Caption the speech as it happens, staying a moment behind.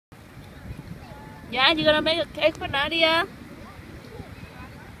Yeah, you gonna make a cake for Nadia?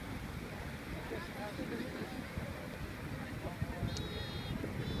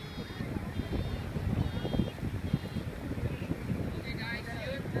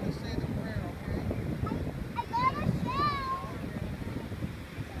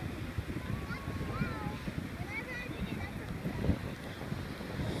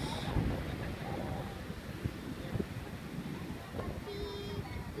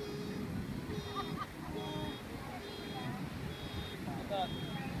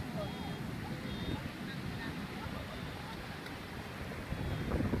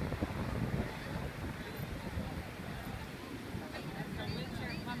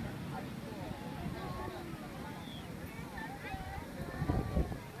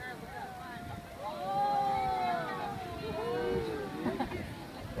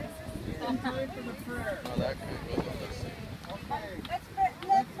 Time for the prayer. Oh, that kind. Okay.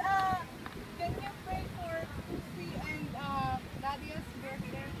 Can you pray for Lucy and Nadia's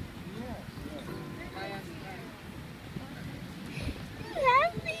birthday? Yes.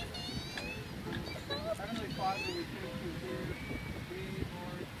 Heavenly Father, we thank you here today,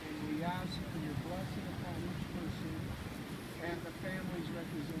 Lord, and we ask for your blessing upon each person and the families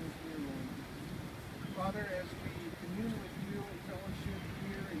represented here, Lord. Father, as we commune with you in fellowship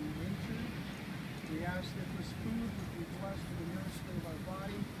here in nature, we ask that this food would be blessed for the nourishment of our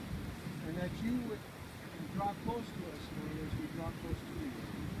body, and that you would draw close to us, Lord, as we draw close to you.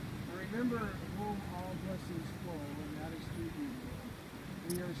 And remember whom all blessings flow, and that is through you, Lord.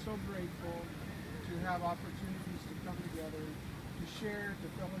 We are so grateful to have opportunities to come together, to share, to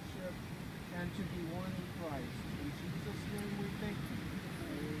fellowship, and to be one in Christ. In Jesus' name we thank you.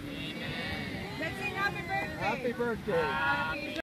 Amen. Let's sing happy birthday. Happy birthday.